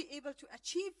won't be able to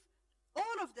achieve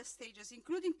all of the stages,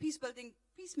 including peace building,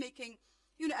 peacemaking,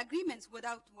 agreements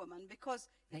without women, because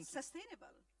it's sustainable.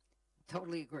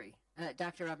 Totally agree.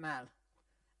 Dr. Amal.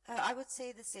 I would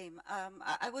say the same.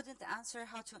 I wouldn't answer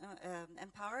how to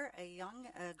empower a young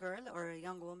girl or a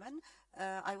young woman.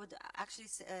 I would actually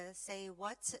say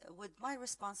what would my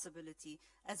responsibility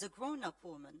as a grown-up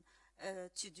woman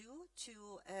to do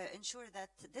to ensure that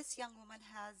this young woman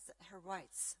has her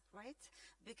rights, right?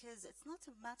 Because it's not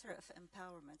a matter of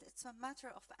empowerment. It's a matter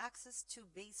of access to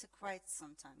basic rights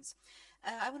sometimes.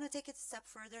 I want to take it a step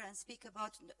further and speak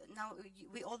about, now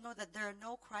we all know that there are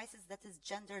no crisis that is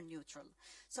gender neutral.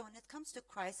 So when it comes to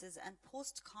crisis and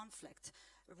post-conflict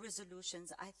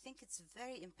resolutions, I think it's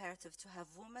very imperative to have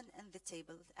women in the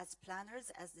table as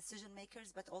planners, as decision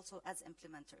makers, but also as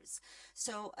implementers.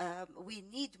 So we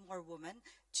need more women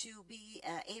to be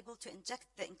able to inject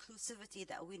the inclusivity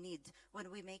that we need when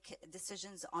we make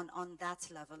decisions on that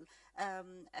level.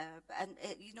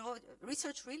 You know,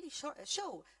 research really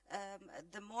show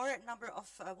the more number of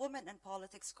women in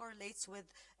politics correlates with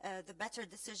the better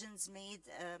decisions made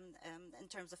in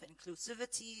terms of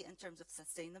inclusivity, in terms of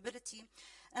sustainability.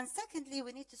 And secondly,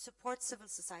 we need to support civil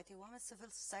society, women's civil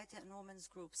society and women's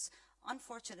groups,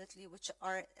 unfortunately, which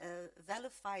are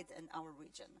vilified in our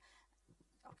region.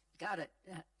 Got it.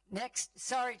 Next,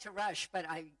 sorry to rush, but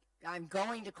I'm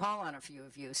going to call on a few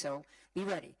of you, so be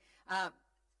ready.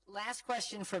 Last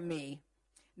question from me.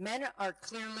 Men are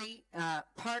clearly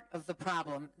part of the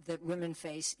problem that women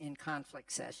face in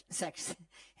conflict sex.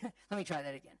 Let me try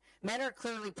that again. Men are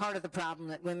clearly part of the problem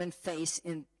that women face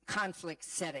in conflict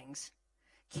settings.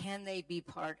 Can they be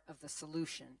part of the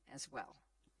solution as well?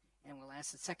 And we'll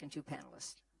ask the second two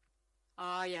panelists.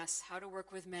 Yes, how to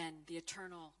work with men, the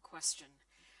eternal question.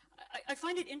 I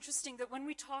find it interesting that when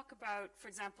we talk about, for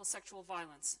example, sexual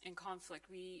violence in conflict,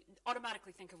 we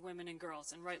automatically think of women and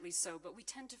girls, and rightly so, but we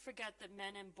tend to forget that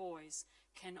men and boys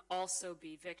can also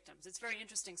be victims. It's very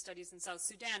interesting. Studies in South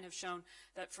Sudan have shown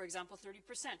that, for example, 30%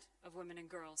 of women and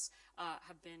girls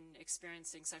have been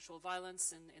experiencing sexual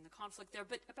violence in the conflict there,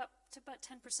 but about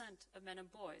 10% of men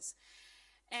and boys.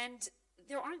 And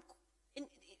there aren't,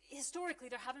 historically,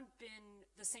 there haven't been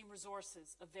the same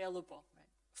resources available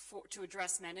to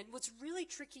address men. And what's really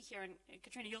tricky here, and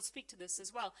Katrina, you'll speak to this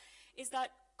as well, is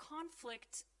that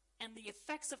conflict and the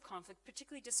effects of conflict,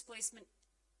 particularly displacement,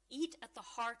 eat at the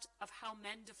heart of how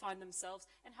men define themselves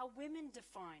and how women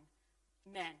define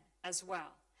men as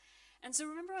well. And so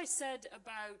remember I said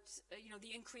about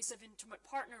the increase of intimate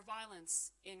partner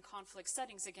violence in conflict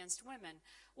settings against women.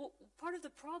 Well, part of the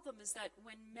problem is that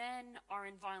when men are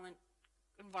in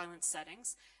violent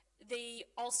settings, they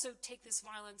also take this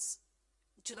violence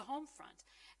to the home front.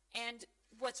 And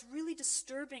what's really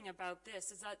disturbing about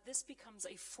this is that this becomes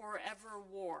a forever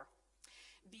war,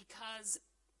 because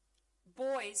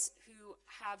boys who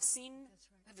have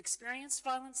experienced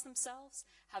violence themselves,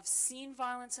 have seen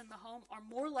violence in the home, are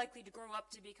more likely to grow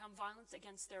up to become violent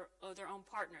against their own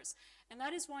partners. And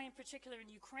that is why, in particular in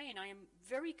Ukraine, I am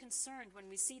very concerned when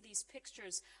we see these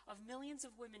pictures of millions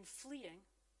of women fleeing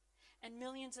and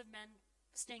millions of men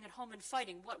staying at home and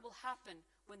fighting. What will happen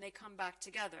when they come back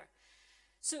together?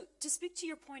 So to speak to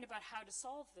your point about how to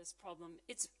solve this problem,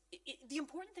 the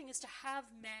important thing is to have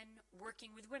men working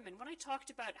with women. When I talked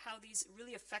about how these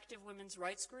really effective women's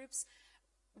rights groups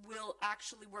will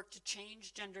actually work to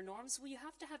change gender norms, well, you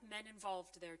have to have men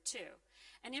involved there too.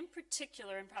 And in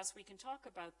particular, and perhaps we can talk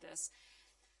about this,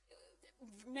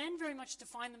 men very much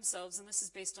define themselves, and this is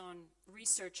based on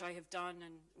research I have done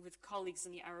and with colleagues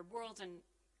in the Arab world, and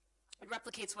it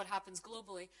replicates what happens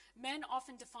globally. Men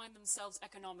often define themselves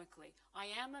economically. I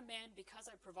am a man because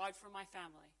I provide for my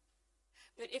family.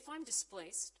 But if I'm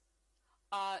displaced,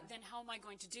 then how am I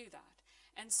going to do that?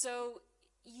 And so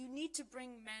you need to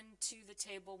bring men to the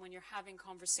table when you're having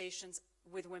conversations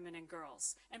with women and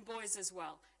girls, and boys as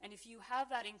well. And if you have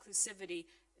that inclusivity,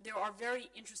 there are very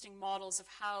interesting models of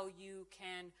how you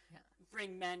can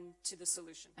bring men to the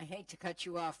solution. I hate to cut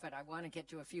you off, but I want to get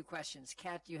to a few questions.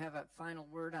 Kat, do you have a final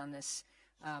word on this,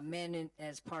 men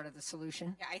as part of the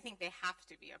solution? Yeah, I think they have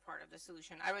to be a part of the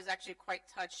solution. I was actually quite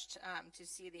touched to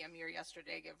see the Emir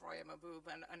yesterday give Roya Mahboub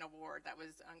an award. That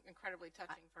was incredibly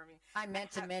touching for me. I meant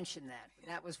to mention that.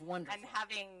 That was wonderful. And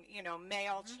having,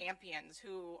 male champions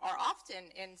who are often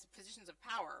in positions of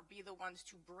power be the ones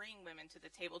to bring women to the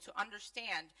table, to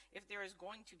understand if there is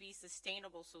going to be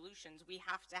sustainable solutions, we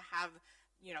have to have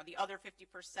the other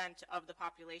 50% of the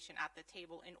population at the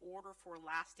table in order for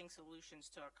lasting solutions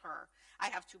to occur. I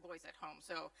have 2 boys at home,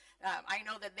 so I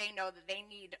know that they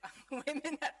need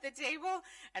women at the table,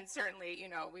 and certainly,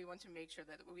 we want to make sure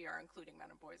that we are including men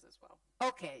and boys as well.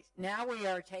 Okay, now we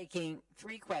are taking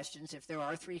 3 questions, if there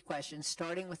are 3 questions,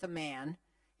 starting with a man,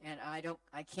 and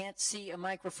I can't see a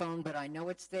microphone, but I know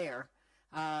it's there.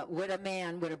 Would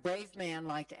a brave man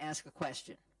like to ask a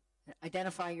question?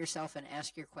 Identify yourself and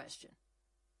ask your question.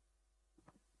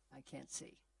 I can't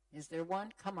see. Is there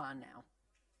one? Come on now.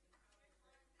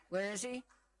 Where is he?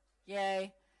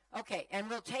 Yay. Okay, and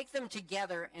we'll take them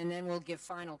together, and then we'll give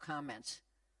final comments.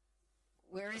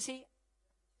 Where is he?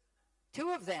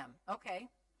 2 of them. Okay.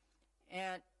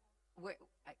 And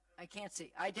I can't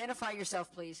see. Identify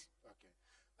yourself, please.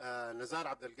 Nazar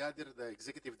Abdelkader, the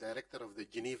Executive Director of the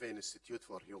Geneva Institute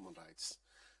for Human Rights,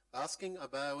 asking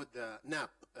about the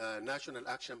NAP, National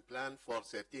Action Plan for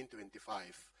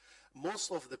 1325.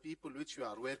 Most of the people which we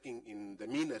are working in the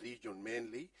MENA region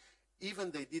mainly,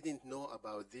 even they didn't know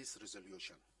about this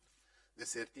resolution, the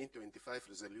 1325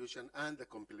 resolution and the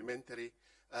complementary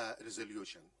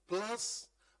resolution. Plus,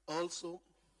 also,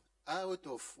 out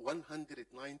of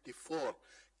 194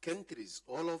 countries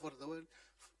all over the world,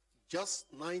 just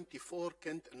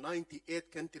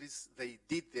 98 countries, they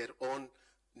did their own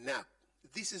NAP.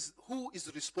 This is who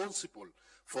is responsible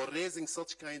for raising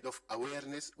such kind of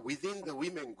awareness within the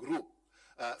women group,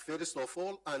 first of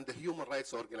all, and the human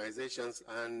rights organizations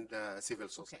and civil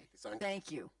society. Okay.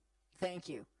 Thank you. Thank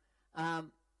you.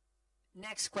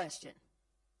 Next question.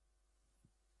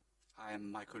 Hi,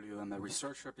 I'm Michael Liu. I'm a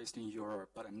researcher based in Europe,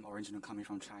 but I'm originally coming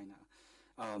from China.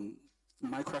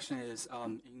 My question is,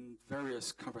 in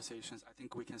various conversations, I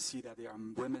think we can see that there are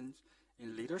women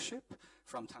in leadership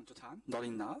from time to time, not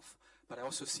enough, but I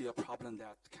also see a problem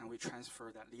that can we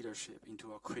transfer that leadership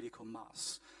into a critical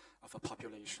mass of a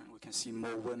population. We can see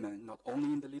more women, not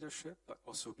only in the leadership, but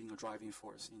also being a driving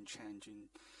force in changing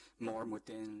more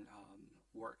mundane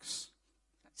works.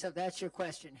 So that's your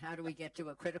question. How do we get to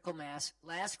a critical mass?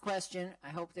 Last question. I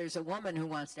hope there's a woman who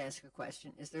wants to ask a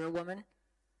question. Is there a woman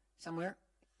somewhere?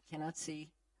 Cannot see.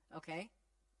 Okay.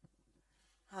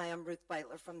 Hi, I'm Ruth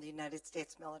Beitler from the United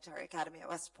States Military Academy at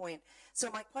West Point. So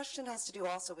my question has to do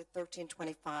also with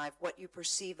 1325, what you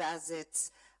perceive as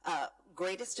its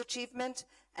greatest achievement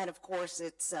and, of course,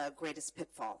 its greatest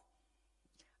pitfall.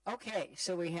 Okay,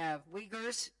 so we have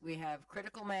Uyghurs, we have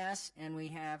critical mass, and we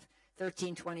have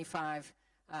 1325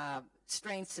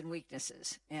 strengths and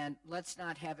weaknesses. And let's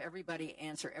not have everybody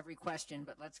answer every question,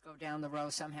 but let's go down the row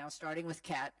somehow, starting with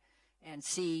Kat, and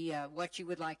see what you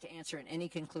would like to answer in any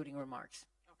concluding remarks.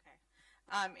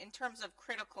 Okay. In terms of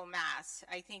critical mass,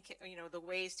 I think, the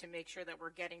ways to make sure that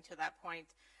we're getting to that point,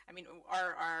 I mean,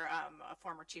 our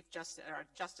former Chief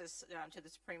Justice, to the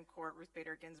Supreme Court, Ruth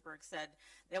Bader Ginsburg, said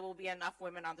there will be enough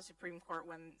women on the Supreme Court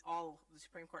when all the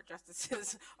Supreme Court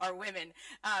justices are women.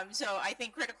 So I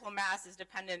think critical mass is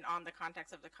dependent on the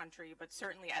context of the country, but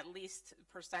certainly at least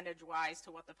percentage-wise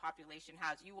to what the population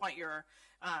has. You want your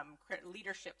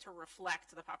leadership to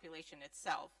reflect the population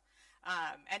itself.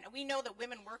 And we know that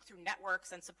women work through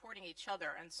networks and supporting each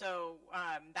other, and so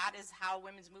that is how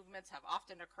women's movements have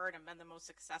often occurred and been the most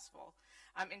successful.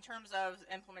 In terms of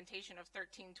implementation of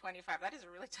 1325, that is a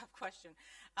really tough question.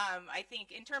 I think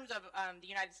in terms of the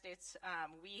United States,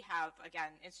 we have,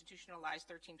 again, institutionalized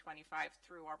 1325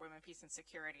 through our Women, Peace, and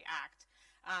Security Act.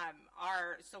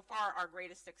 So far, our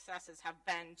greatest successes have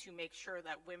been to make sure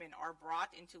that women are brought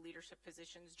into leadership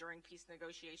positions during peace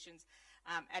negotiations,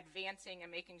 advancing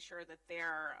and making sure that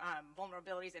their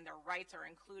vulnerabilities and their rights are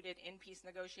included in peace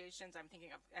negotiations. I'm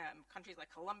thinking of countries like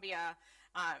Colombia,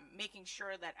 making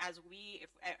sure that as if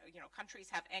countries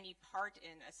have any part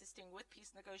in assisting with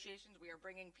peace negotiations, we are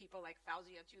bringing people like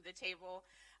Fauzia to the table.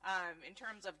 In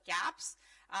terms of gaps,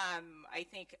 I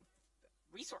think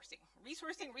resourcing. I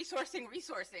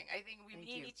think we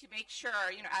need to make sure,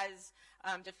 as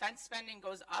defense spending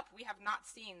goes up, we have not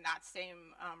seen that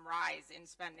same rise in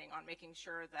spending on making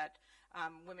sure that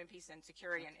women, peace, and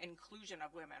security and inclusion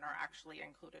of women are actually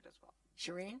included as well.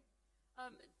 Shireen?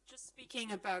 Just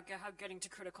speaking about getting to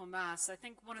critical mass, I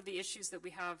think one of the issues that we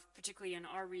have, particularly in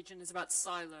our region, is about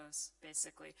silos,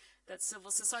 basically. That civil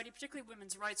society, particularly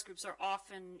women's rights groups, are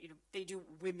often, they do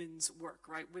women's work,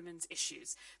 right, women's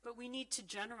issues. But we need to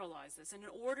generalize this. And in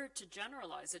order to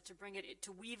generalize it, to bring it,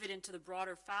 to weave it into the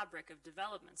broader fabric of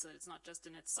development so that it's not just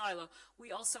in its silo,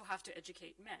 we also have to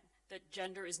educate men that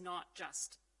gender is not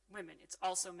just women, it's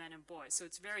also men and boys, so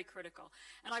it's very critical.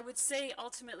 And I would say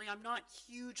ultimately I'm not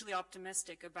hugely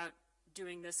optimistic about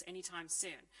doing this anytime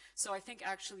soon. So I think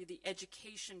actually the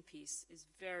education piece is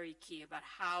very key about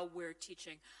how we're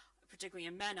teaching, particularly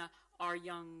in MENA, our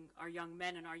young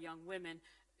men and our young women,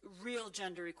 real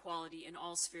gender equality in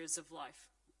all spheres of life.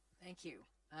 Thank you.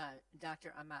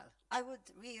 Dr. Amal. I would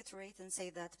reiterate and say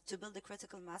that to build a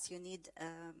critical mass, you need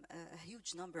a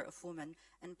huge number of women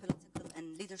in political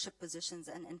and leadership positions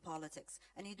and in politics.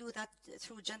 And you do that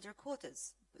through gender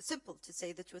quotas. Simple, to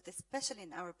say the truth, especially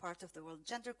in our part of the world.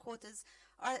 Gender quotas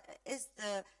is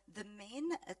the main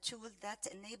tool that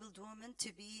enabled women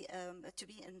to be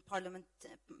in parliament,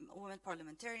 women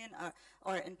parliamentarian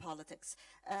or in politics.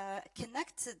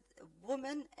 Connected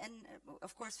women, and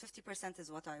of course 50%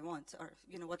 is what I want, or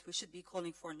what we should be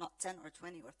calling for, not 10 or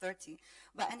 20 or 30.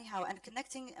 But anyhow, and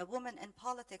connecting a woman in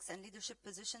politics and leadership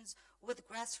positions with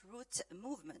grassroots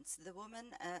movements, the women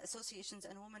associations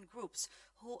and women groups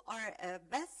who are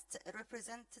better best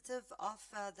representative of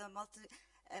the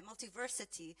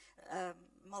multiversity,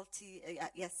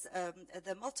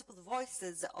 the multiple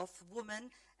voices of women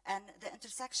and the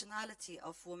intersectionality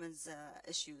of women's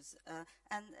issues.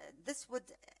 And this would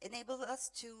enable us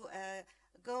to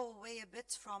go away a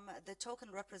bit from the token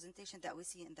representation that we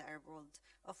see in the Arab world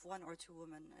of one or two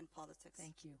women in politics.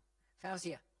 Thank you.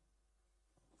 Fauzia.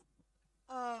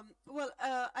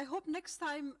 I hope next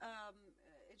time,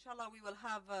 inshallah, we will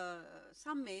have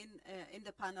some men in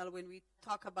the panel when we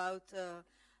talk about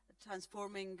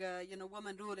transforming,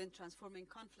 women rule in transforming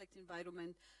conflict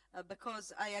environment,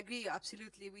 because I agree,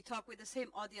 absolutely. We talk with the same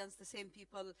audience, the same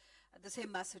people, the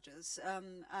same messages.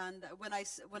 And when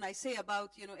I say about,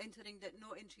 entering the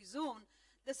no entry zone,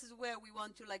 this is where we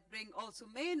want to bring also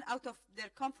men out of their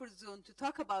comfort zone to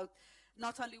talk about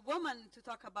not only women to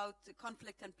talk about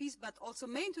conflict and peace, but also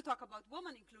men to talk about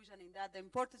women inclusion in that, the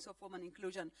importance of women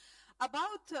inclusion.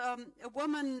 About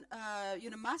women,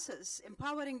 masses,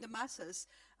 empowering the masses,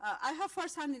 I have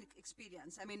first-hand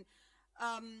experience. I mean,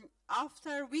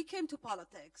 after we came to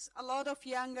politics, a lot of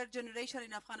younger generation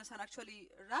in Afghanistan actually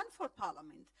ran for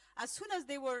parliament. As soon as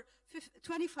they were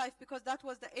 25, because that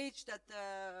was the age that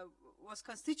was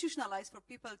constitutionalized for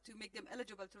people to make them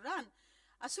eligible to run.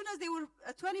 As soon as they were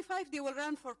 25, they will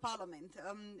run for parliament,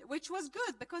 which was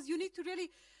good because you need to really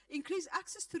increase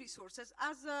access to resources.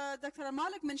 As Dr.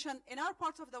 Malik mentioned, in our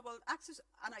parts of the world, access,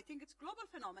 and I think it's a global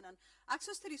phenomenon,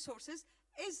 access to resources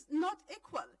is not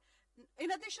equal. In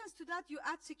addition to that, you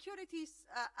add securities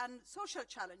and social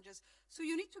challenges. So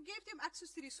you need to give them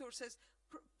access to resources,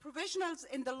 provisionals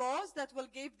in the laws that will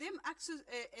give them access,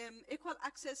 equal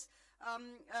access.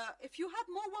 If you have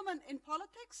more women in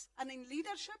politics and in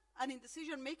leadership and in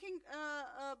decision-making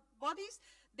bodies,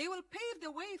 they will pave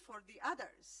the way for the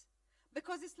others.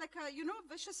 Because it's like a,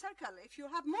 vicious circle. If you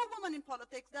have more women in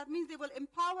politics, that means they will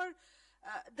empower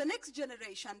the next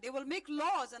generation. They will make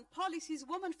laws and policies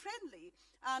woman-friendly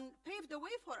and pave the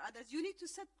way for others. You need to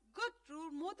set good role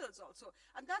models also.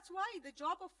 And that's why the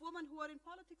job of women who are in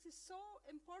politics is so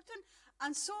important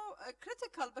and so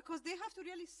critical, because they have to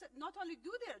really not only do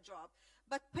their job,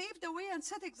 but pave the way and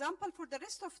set example for the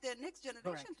rest of the next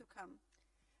generation to come.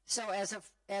 So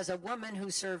as a woman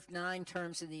who served 9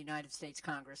 terms in the United States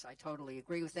Congress, I totally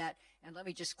agree with that. And let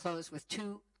me just close with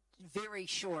 2 very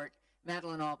short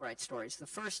Madeleine Albright stories. The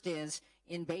first is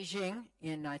in Beijing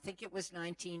in, I think it was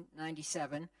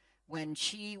 1997, when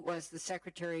she was the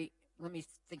secretary, let me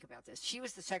think about this. She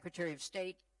was the Secretary of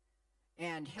State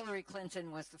and Hillary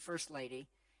Clinton was the First Lady.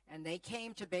 And they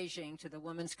came to Beijing to the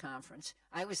Women's Conference.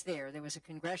 I was there. There was a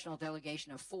congressional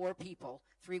delegation of 4 people,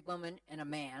 3 women and a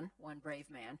man, 1 brave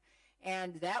man.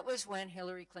 And that was when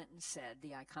Hillary Clinton said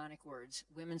the iconic words,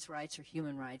 women's rights are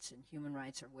human rights and human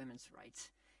rights are women's rights.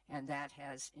 And that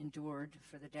has endured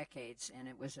for the decades, and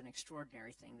it was an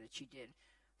extraordinary thing that she did.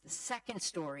 The second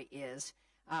story is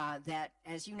that,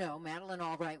 as you know, Madeleine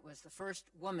Albright was the first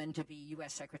woman to be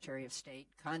U.S. Secretary of State.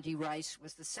 Condi Rice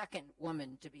was the second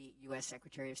woman to be U.S.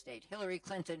 Secretary of State. Hillary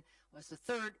Clinton was the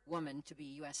third woman to be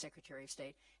U.S. Secretary of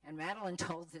State. And Madeleine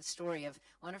told this story of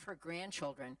one of her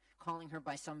grandchildren calling her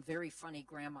by some very funny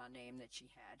grandma name that she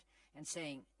had and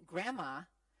saying, "Grandma,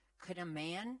 could a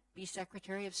man be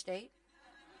Secretary of State?"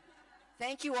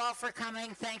 Thank you all for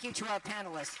coming. Thank you to our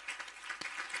panelists.